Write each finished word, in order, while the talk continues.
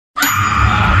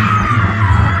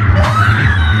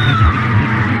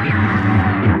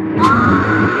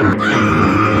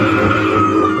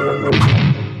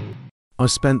I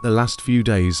spent the last few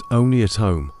days only at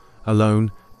home,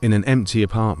 alone, in an empty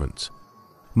apartment.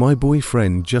 My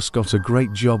boyfriend just got a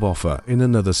great job offer in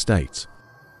another state.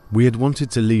 We had wanted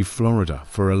to leave Florida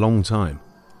for a long time,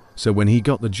 so when he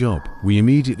got the job, we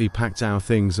immediately packed our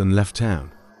things and left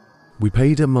town. We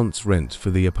paid a month's rent for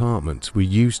the apartment we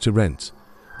used to rent,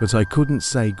 but I couldn't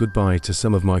say goodbye to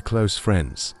some of my close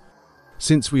friends.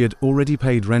 Since we had already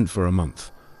paid rent for a month,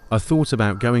 I thought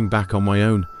about going back on my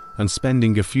own and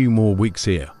spending a few more weeks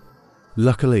here.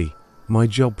 Luckily, my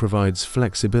job provides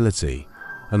flexibility,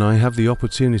 and I have the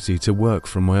opportunity to work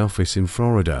from my office in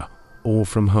Florida or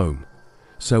from home.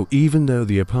 So even though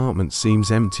the apartment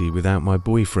seems empty without my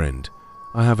boyfriend,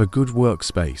 I have a good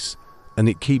workspace and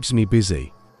it keeps me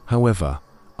busy. However,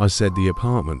 I said the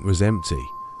apartment was empty,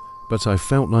 but I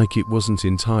felt like it wasn't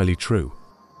entirely true.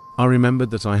 I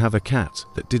remembered that I have a cat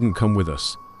that didn't come with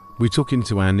us. We took him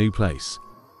to our new place.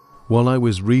 While I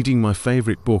was reading my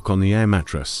favorite book on the air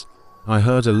mattress, I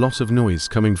heard a lot of noise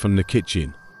coming from the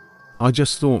kitchen. I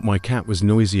just thought my cat was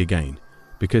noisy again,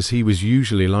 because he was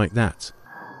usually like that.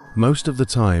 Most of the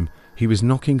time, he was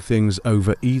knocking things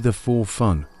over either for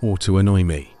fun or to annoy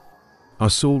me. I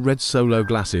saw red Solo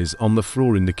glasses on the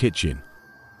floor in the kitchen.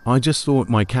 I just thought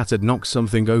my cat had knocked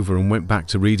something over and went back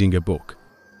to reading a book.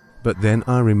 But then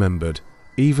I remembered,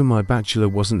 even my bachelor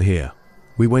wasn't here.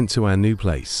 We went to our new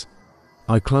place.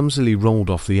 I clumsily rolled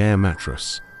off the air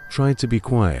mattress, tried to be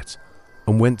quiet,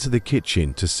 and went to the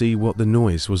kitchen to see what the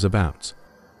noise was about.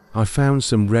 I found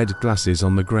some red glasses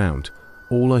on the ground.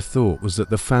 All I thought was that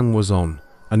the fan was on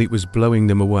and it was blowing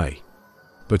them away.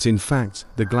 But in fact,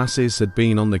 the glasses had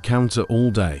been on the counter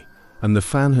all day and the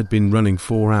fan had been running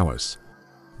 4 hours.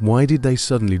 Why did they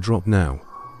suddenly drop now?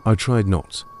 I tried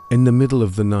not. In the middle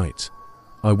of the night,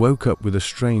 I woke up with a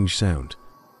strange sound.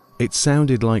 It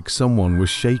sounded like someone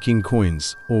was shaking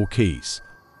coins or keys.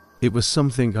 It was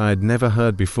something I had never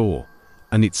heard before,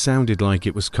 and it sounded like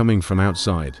it was coming from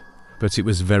outside, but it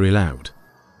was very loud.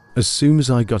 As soon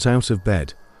as I got out of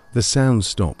bed, the sound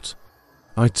stopped.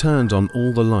 I turned on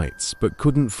all the lights but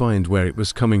couldn't find where it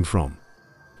was coming from.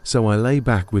 So I lay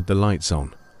back with the lights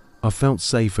on. I felt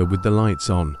safer with the lights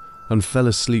on and fell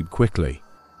asleep quickly.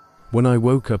 When I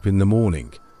woke up in the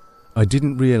morning, I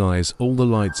didn't realize all the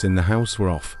lights in the house were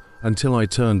off until I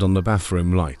turned on the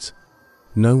bathroom light.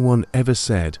 No one ever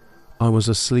said I was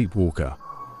a sleepwalker,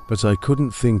 but I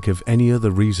couldn't think of any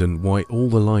other reason why all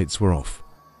the lights were off.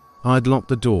 I had locked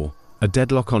the door, a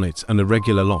deadlock on it and a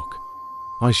regular lock.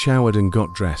 I showered and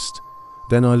got dressed.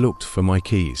 Then I looked for my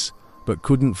keys, but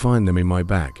couldn't find them in my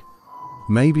bag.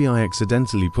 Maybe I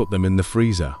accidentally put them in the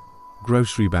freezer,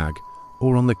 grocery bag,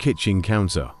 or on the kitchen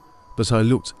counter, but I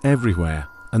looked everywhere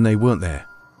and they weren't there.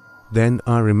 Then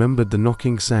I remembered the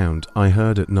knocking sound I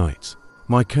heard at night.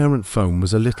 My current phone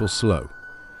was a little slow,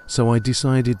 so I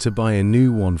decided to buy a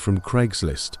new one from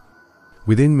Craigslist.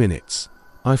 Within minutes,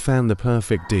 I found the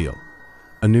perfect deal,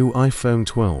 a new iPhone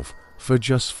 12 for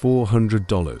just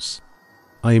 $400.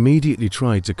 I immediately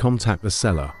tried to contact the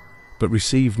seller, but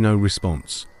received no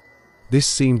response. This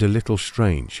seemed a little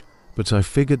strange, but I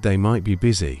figured they might be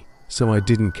busy, so I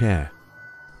didn't care.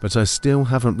 But I still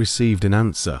haven't received an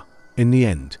answer. In the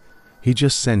end, he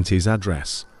just sent his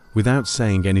address, without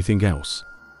saying anything else.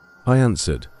 I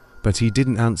answered, but he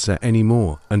didn't answer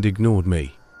anymore and ignored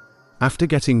me. After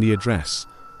getting the address,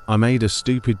 I made a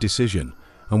stupid decision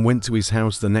and went to his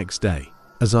house the next day.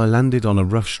 As I landed on a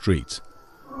rough street,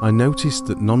 I noticed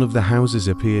that none of the houses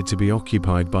appeared to be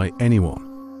occupied by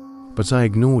anyone, but I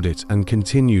ignored it and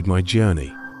continued my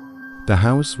journey. The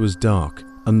house was dark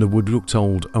and the wood looked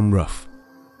old and rough.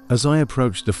 As I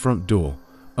approached the front door,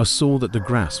 I saw that the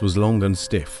grass was long and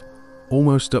stiff,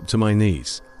 almost up to my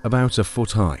knees, about a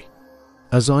foot high.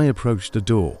 As I approached the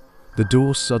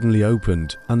door suddenly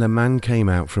opened and a man came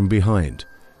out from behind.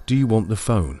 "Do you want the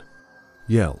phone?"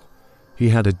 Yell. He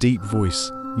had a deep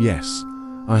voice. "Yes,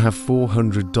 I have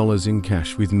 $400 in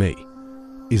cash with me.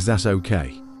 Is that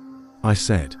okay?" I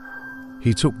said.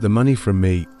 He took the money from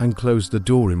me and closed the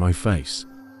door in my face.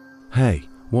 "Hey,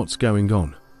 what's going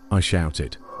on?" I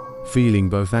shouted, feeling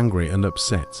both angry and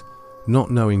upset, not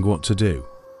knowing what to do.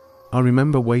 I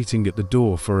remember waiting at the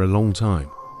door for a long time.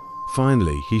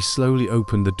 Finally, he slowly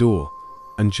opened the door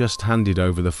and just handed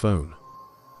over the phone.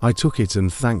 I took it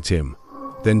and thanked him,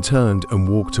 then turned and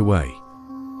walked away.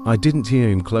 I didn't hear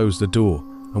him close the door,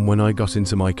 and when I got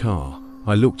into my car,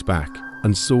 I looked back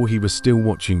and saw he was still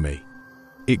watching me.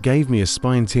 It gave me a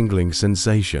spine-tingling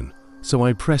sensation, so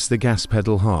I pressed the gas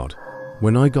pedal hard.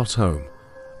 When I got home,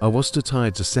 I was too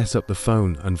tired to set up the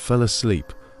phone and fell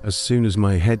asleep as soon as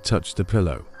my head touched the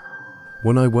pillow.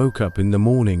 When I woke up in the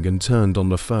morning and turned on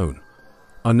the phone,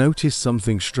 I noticed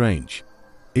something strange.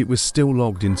 It was still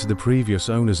logged into the previous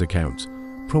owner's account,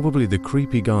 probably the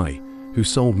creepy guy who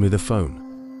sold me the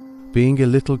phone. Being a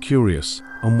little curious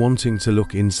and wanting to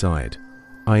look inside,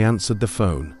 I answered the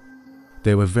phone.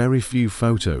 There were very few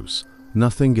photos,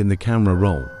 nothing in the camera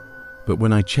roll, but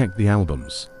when I checked the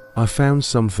albums, I found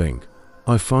something.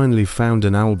 I finally found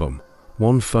an album,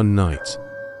 One Fun Night.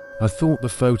 I thought the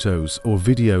photos or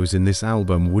videos in this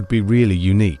album would be really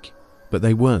unique, but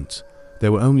they weren't.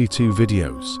 There were only 2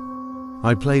 videos.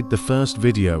 I played the first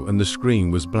video and the screen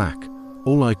was black.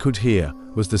 All I could hear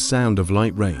was the sound of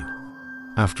light rain.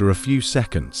 After a few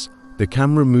seconds, the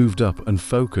camera moved up and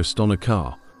focused on a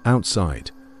car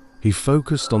outside. He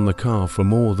focused on the car for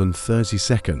more than 30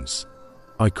 seconds.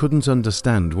 I couldn't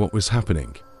understand what was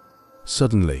happening.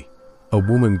 Suddenly, a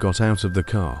woman got out of the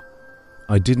car.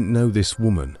 I didn't know this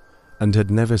woman and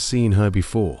had never seen her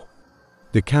before.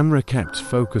 The camera kept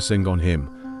focusing on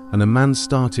him and a man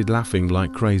started laughing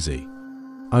like crazy.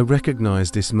 I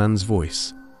recognized this man's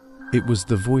voice. It was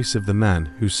the voice of the man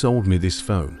who sold me this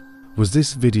phone. Was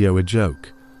this video a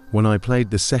joke? When I played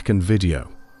the second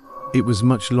video, it was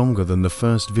much longer than the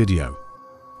first video.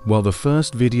 While the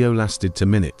first video lasted 2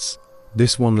 minutes,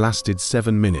 this one lasted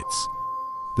 7 minutes.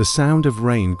 The sound of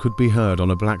rain could be heard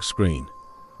on a black screen,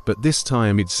 but this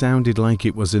time it sounded like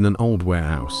it was in an old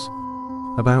warehouse.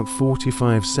 About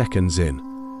 45 seconds in,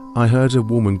 I heard a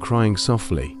woman crying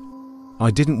softly. I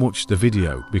didn't watch the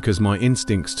video because my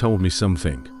instincts told me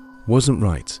something wasn't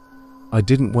right. I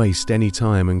didn't waste any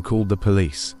time and called the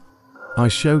police. I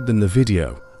showed them the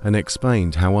video and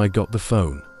explained how I got the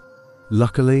phone.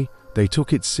 Luckily, they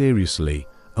took it seriously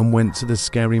and went to the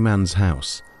scary man's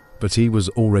house, but he was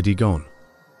already gone.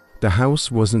 The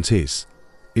house wasn't his.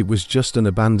 It was just an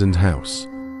abandoned house.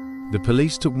 The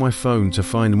police took my phone to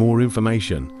find more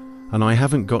information, and I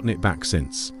haven't gotten it back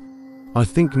since. I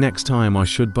think next time I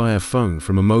should buy a phone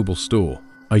from a mobile store.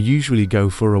 I usually go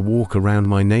for a walk around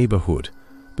my neighborhood,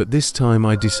 but this time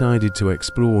I decided to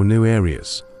explore new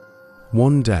areas.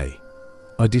 One day,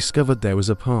 I discovered there was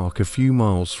a park a few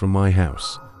miles from my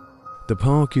house. The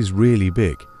park is really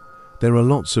big. There are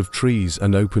lots of trees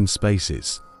and open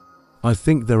spaces. I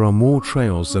think there are more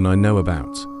trails than I know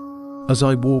about. As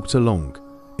I walked along,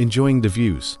 enjoying the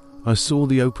views, I saw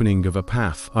the opening of a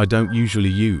path I don't usually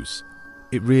use.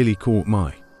 It really caught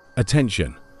my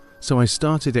attention, so I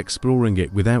started exploring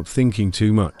it without thinking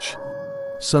too much.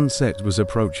 Sunset was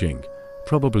approaching,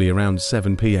 probably around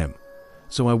 7 p.m,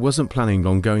 so I wasn't planning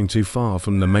on going too far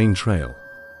from the main trail.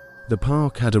 The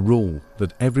park had a rule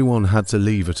that everyone had to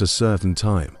leave at a certain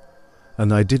time,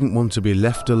 and I didn't want to be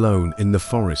left alone in the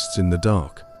forests in the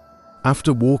dark.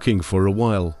 After walking for a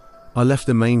while, I left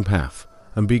the main path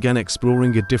and began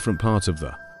exploring a different part of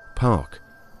the park.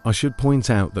 I should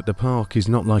point out that the park is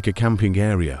not like a camping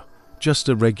area, just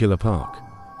a regular park,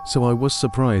 so I was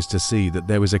surprised to see that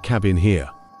there was a cabin here.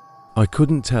 I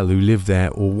couldn't tell who lived there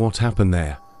or what happened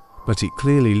there, but it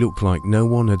clearly looked like no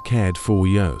one had cared for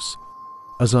years.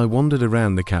 As I wandered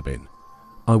around the cabin,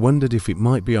 I wondered if it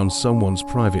might be on someone's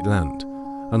private land,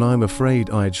 and I'm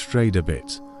afraid I had strayed a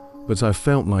bit, but I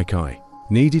felt like I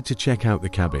needed to check out the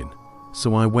cabin,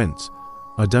 so I went.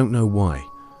 I don't know why,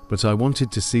 but I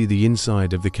wanted to see the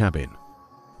inside of the cabin.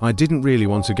 I didn't really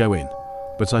want to go in,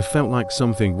 but I felt like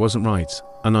something wasn't right,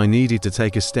 and I needed to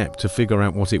take a step to figure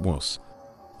out what it was.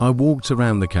 I walked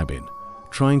around the cabin,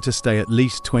 trying to stay at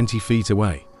least 20 feet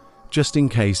away, just in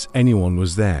case anyone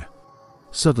was there.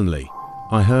 Suddenly,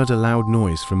 I heard a loud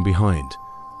noise from behind.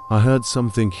 I heard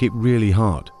something hit really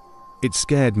hard. It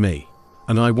scared me,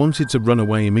 and I wanted to run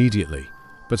away immediately,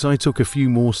 but I took a few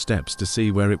more steps to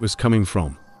see where it was coming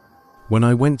from. When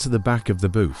I went to the back of the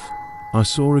booth, I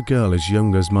saw a girl as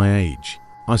young as my age.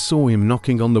 I saw him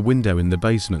knocking on the window in the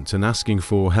basement and asking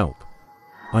for help.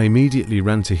 I immediately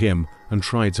ran to him and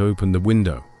tried to open the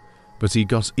window, but he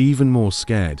got even more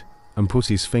scared and put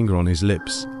his finger on his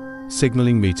lips,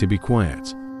 signaling me to be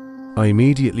quiet. I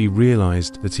immediately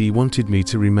realized that he wanted me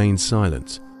to remain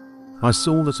silent. I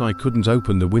saw that I couldn't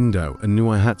open the window and knew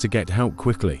I had to get help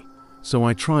quickly, so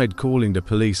I tried calling the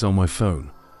police on my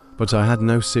phone, but I had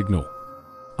no signal.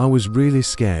 I was really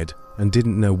scared and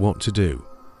didn't know what to do.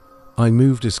 I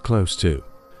moved as close to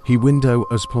his window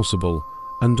as possible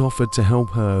and offered to help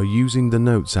her using the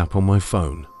Notes app on my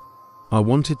phone. I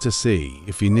wanted to see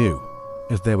if he knew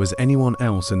if there was anyone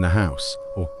else in the house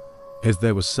or if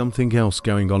there was something else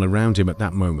going on around him at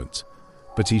that moment,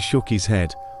 but he shook his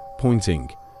head, pointing,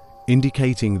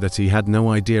 indicating that he had no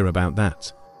idea about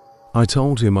that. I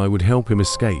told him I would help him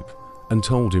escape and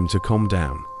told him to calm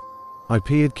down. I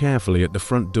peered carefully at the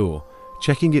front door,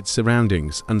 checking its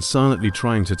surroundings and silently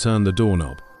trying to turn the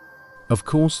doorknob. Of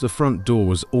course, the front door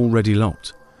was already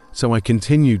locked, so I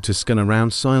continued to scan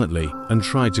around silently and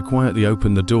tried to quietly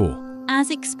open the door. As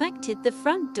expected, the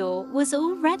front door was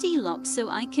already locked, so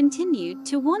I continued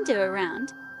to wander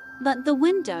around, but the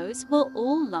windows were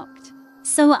all locked.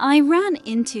 So I ran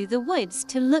into the woods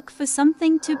to look for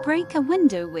something to break a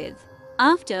window with.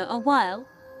 After a while,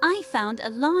 I found a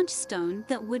large stone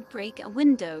that would break a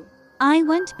window. I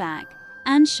went back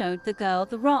and showed the girl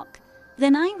the rock.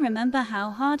 Then I remember how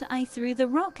hard I threw the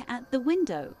rock at the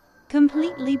window,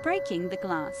 completely breaking the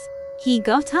glass. He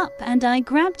got up and I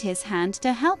grabbed his hand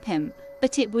to help him,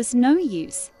 but it was no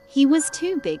use. He was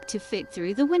too big to fit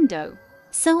through the window.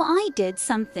 So I did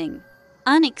something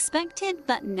unexpected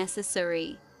but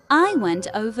necessary. I went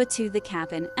over to the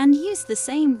cabin and used the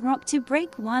same rock to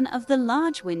break one of the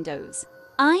large windows.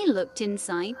 I looked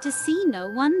inside to see no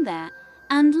one there,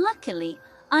 and luckily,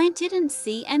 I didn't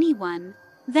see anyone.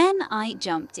 Then I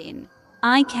jumped in.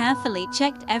 I carefully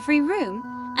checked every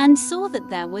room and saw that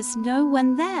there was no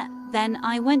one there. Then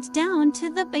I went down to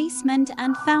the basement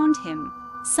and found him.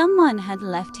 Someone had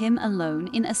left him alone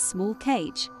in a small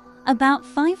cage, about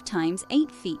 5 times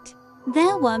 8 feet.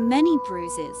 There were many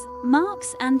bruises,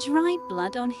 marks, and dried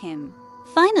blood on him.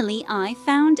 Finally, I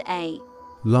found a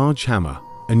large hammer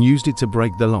and used it to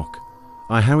break the lock.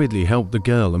 I hurriedly helped the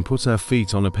girl and put her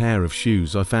feet on a pair of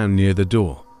shoes I found near the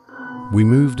door. We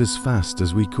moved as fast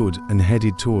as we could and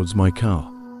headed towards my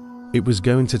car. It was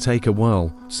going to take a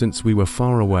while since we were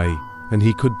far away and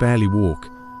he could barely walk,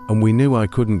 and we knew I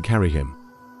couldn't carry him.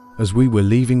 As we were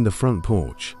leaving the front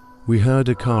porch, we heard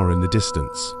a car in the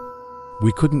distance.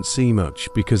 We couldn't see much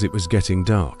because it was getting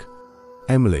dark.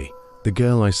 Emily, the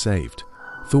girl I saved,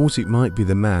 thought it might be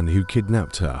the man who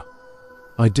kidnapped her.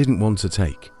 I didn't want to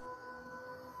take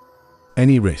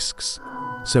any risks,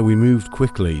 so we moved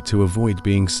quickly to avoid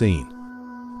being seen.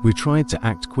 We tried to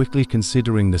act quickly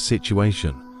considering the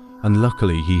situation, and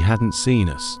luckily he hadn't seen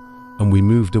us, and we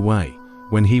moved away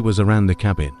when he was around the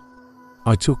cabin.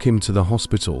 I took him to the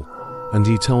hospital, and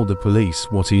he told the police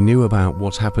what he knew about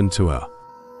what happened to her.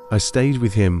 I stayed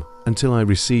with him until I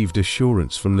received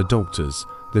assurance from the doctors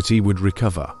that he would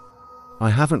recover. I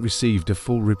haven't received a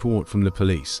full report from the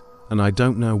police, and I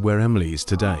don't know where Emily is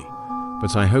today,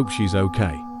 but I hope she's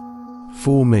okay.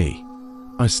 For me,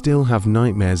 I still have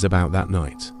nightmares about that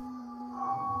night.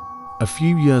 A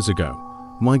few years ago,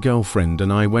 my girlfriend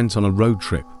and I went on a road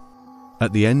trip.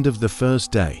 At the end of the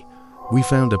first day, we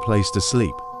found a place to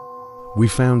sleep. We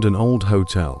found an old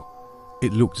hotel.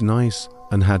 It looked nice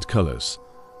and had colors.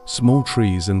 Small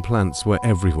trees and plants were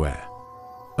everywhere.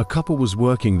 A couple was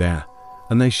working there,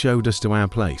 and they showed us to our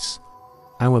place.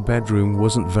 Our bedroom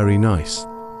wasn't very nice.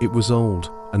 It was old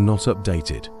and not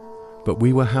updated, but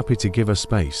we were happy to give her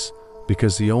space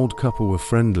because the old couple were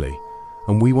friendly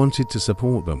and we wanted to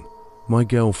support them. My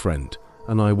girlfriend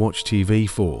and I watched TV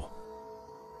for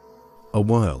a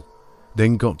while,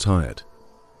 then got tired.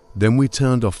 Then we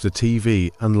turned off the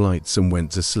TV and lights and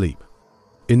went to sleep.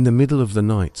 In the middle of the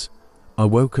night, I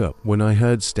woke up when I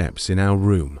heard steps in our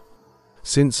room.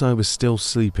 Since I was still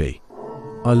sleepy,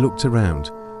 I looked around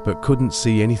but couldn't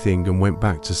see anything and went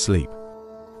back to sleep.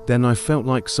 Then I felt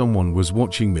like someone was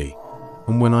watching me,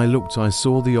 and when I looked I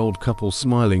saw the old couple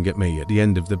smiling at me at the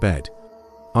end of the bed.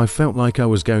 I felt like I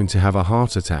was going to have a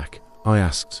heart attack. I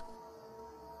asked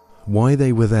why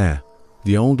they were there.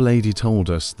 The old lady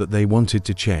told us that they wanted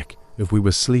to check if we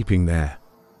were sleeping there.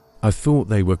 I thought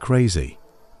they were crazy.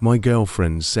 My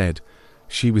girlfriend said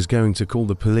she was going to call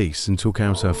the police and took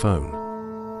out her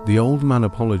phone. The old man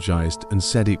apologized and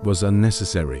said it was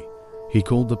unnecessary. He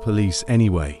called the police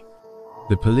anyway.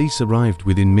 The police arrived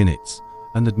within minutes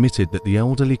and admitted that the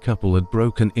elderly couple had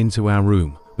broken into our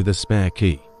room with a spare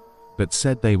key, but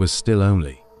said they were still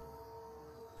only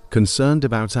concerned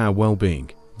about our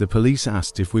well-being. The police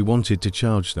asked if we wanted to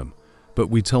charge them, but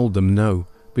we told them no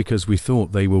because we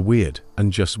thought they were weird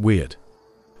and just weird.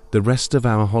 The rest of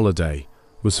our holiday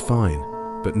was fine,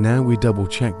 but now we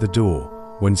double-check the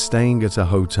door when staying at a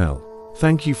hotel.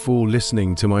 Thank you for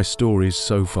listening to my stories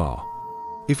so far.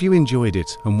 If you enjoyed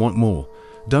it and want more,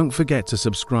 don't forget to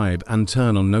subscribe and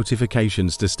turn on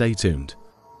notifications to stay tuned.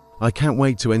 I can't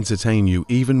wait to entertain you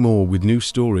even more with new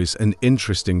stories and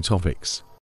interesting topics.